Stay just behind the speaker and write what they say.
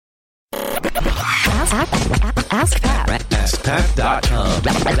AskPat. AskPat.com.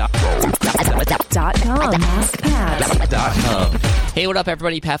 Hey, what up,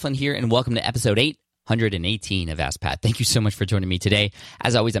 everybody? Pat Flynn here, and welcome to episode 818 of Ask Pat. Thank you so much for joining me today.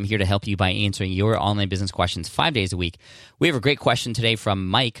 As always, I'm here to help you by answering your online business questions 5 days a week. We have a great question today from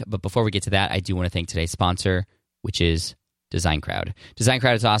Mike, but before we get to that, I do want to thank today's sponsor, which is DesignCrowd.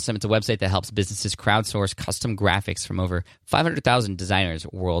 DesignCrowd is awesome. It's a website that helps businesses crowdsource custom graphics from over 500,000 designers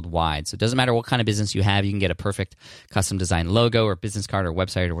worldwide. So it doesn't matter what kind of business you have, you can get a perfect custom design logo or business card or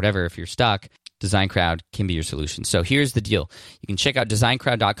website or whatever. If you're stuck, DesignCrowd can be your solution. So here's the deal. You can check out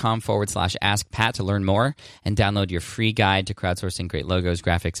designcrowd.com/askpat to learn more and download your free guide to crowdsourcing great logos,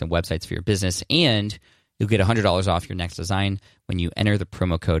 graphics, and websites for your business. And you'll get $100 off your next design when you enter the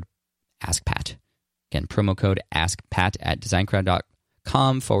promo code AskPat. Again, promo code AskPat at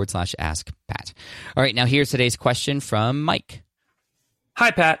designcrowd.com/askpat. All right, now here's today's question from Mike.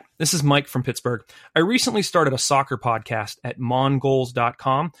 Hi, Pat. This is Mike from Pittsburgh. I recently started a soccer podcast at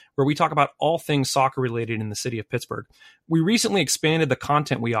mongoals.com where we talk about all things soccer related in the city of Pittsburgh. We recently expanded the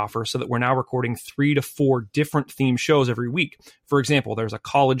content we offer so that we're now recording 3 to 4 different themed shows every week. For example, there's a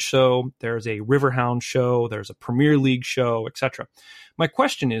college show, there's a Riverhound show, there's a Premier League show, etc. My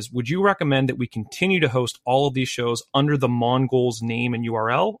question is, would you recommend that we continue to host all of these shows under the Mongoals name and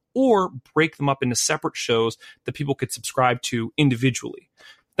URL, or break them up into separate shows that people could subscribe to individually?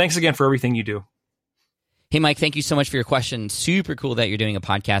 Thanks again for everything you do. Hey, Mike, thank you so much for your question. Super cool that you're doing a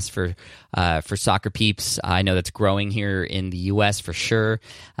podcast for soccer peeps. I know that's growing here in the U.S. for sure.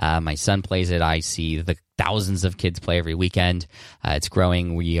 My son plays it. I see the thousands of kids play every weekend. It's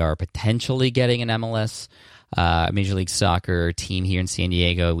growing. We are potentially getting an MLS Major League Soccer team here in San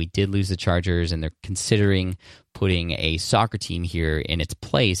Diego. We did lose the Chargers, and they're considering putting a soccer team here in its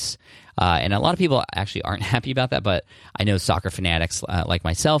place. And a lot of people actually aren't happy about that, but I know soccer fanatics like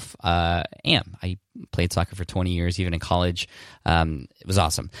myself am. I played soccer for 20 years, even in college. It was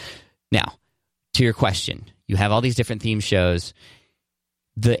awesome. Now, to your question, you have all these different theme shows.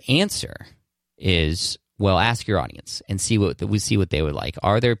 The answer is, well, ask your audience and see what they would like.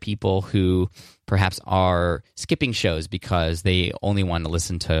 Are there people who perhaps are skipping shows because they only want to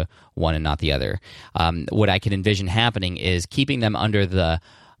listen to one and not the other? What I can envision happening is keeping them under the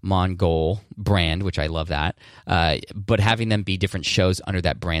Mongol brand, which I love that, but having them be different shows under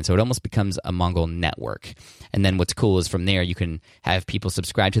that brand. So it almost becomes a Mongol network. And then what's cool is from there, you can have people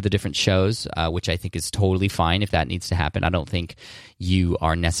subscribe to the different shows, which I think is totally fine if that needs to happen. I don't think you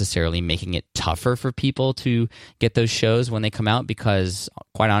are necessarily making it tougher for people to get those shows when they come out, because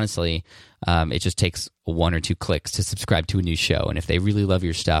quite honestly, it just takes 1 or 2 clicks to subscribe to a new show. And if they really love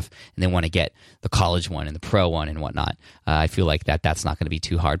your stuff and they want to get the college one and the pro one and whatnot, I feel like that's not going to be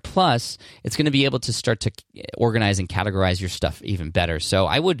too hard. Plus, it's going to be able to start to organize and categorize your stuff even better. So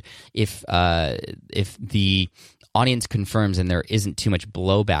I would, if the audience confirms and there isn't too much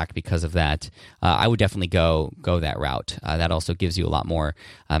blowback because of that, I would definitely go that route. That also gives you a lot more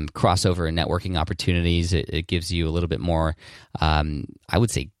crossover and networking opportunities. It gives you a little bit more, I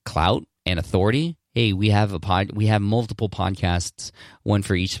would say, clout and authority. Hey, we have multiple podcasts, one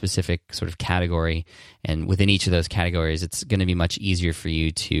for each specific sort of category, and within each of those categories, it's going to be much easier for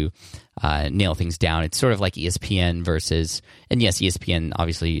you to nail things down. It's sort of like ESPN versus, and yes, ESPN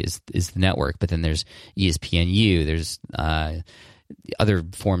obviously is the network, but then there's ESPNU, there's other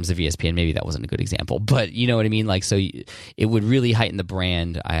forms of ESPN. Maybe that wasn't a good example, but you know what I mean? Like, so it would really heighten the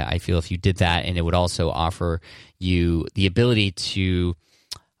brand, I feel, if you did that, and it would also offer you the ability to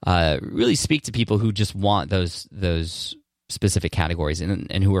really speak to people who just want those specific categories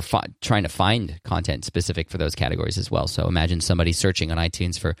and who are trying to find content specific for those categories as well. So imagine somebody searching on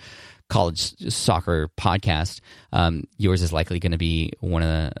iTunes for college soccer podcast. Yours is likely going to be one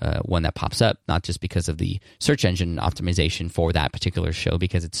that pops up, not just because of the search engine optimization for that particular show,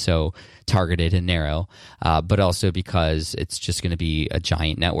 because it's so targeted and narrow, but also because it's just going to be a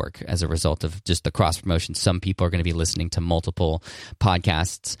giant network as a result of just the cross promotion. Some people are going to be listening to multiple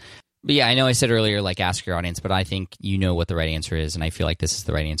podcasts. But yeah, I know I said earlier, like, ask your audience, but I think you know what the right answer is, and I feel like this is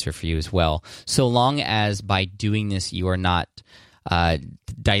the right answer for you as well. So long as by doing this, you are not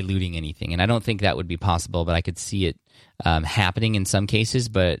diluting anything. And I don't think that would be possible, but I could see it happening in some cases.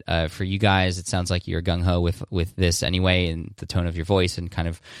 But for you guys, it sounds like you're gung-ho with this anyway, and the tone of your voice, and kind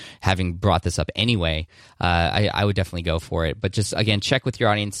of having brought this up anyway, I would definitely go for it. But just, again, check with your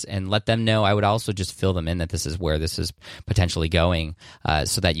audience and let them know. I would also just fill them in that this is where this is potentially going,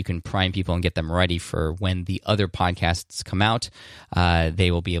 so that you can prime people and get them ready for when the other podcasts come out.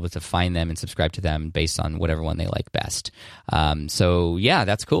 They will be able to find them and subscribe to them based on whatever one they like best. So yeah,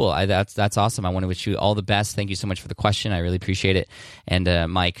 that's cool. That's awesome. I want to wish you all the best. Thank you so much for the question. question. I really appreciate it.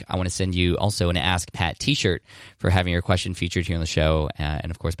 And Mike, I want to send you also an Ask Pat t-shirt for having your question featured here on the show.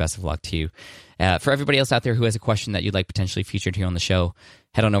 And of course, best of luck to you. For everybody else out there who has a question that you'd like potentially featured here on the show,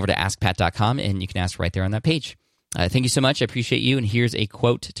 head on over to askpat.com and you can ask right there on that page. Thank you so much. I appreciate you. And here's a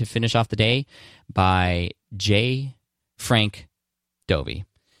quote to finish off the day by J. Frank Dovey.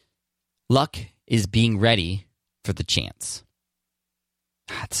 Luck is being ready for the chance.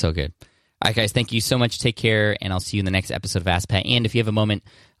 That's so good. All right, guys, thank you so much. Take care, and I'll see you in the next episode of Ask Pat. And if you have a moment,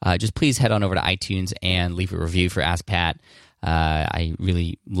 just please head on over to iTunes and leave a review for Ask Pat. I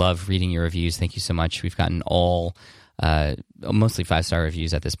really love reading your reviews. Thank you so much. We've gotten all mostly 5-star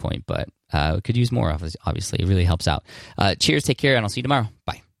reviews at this point, but we could use more, obviously. It really helps out. Cheers, take care, and I'll see you tomorrow.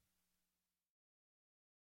 Bye.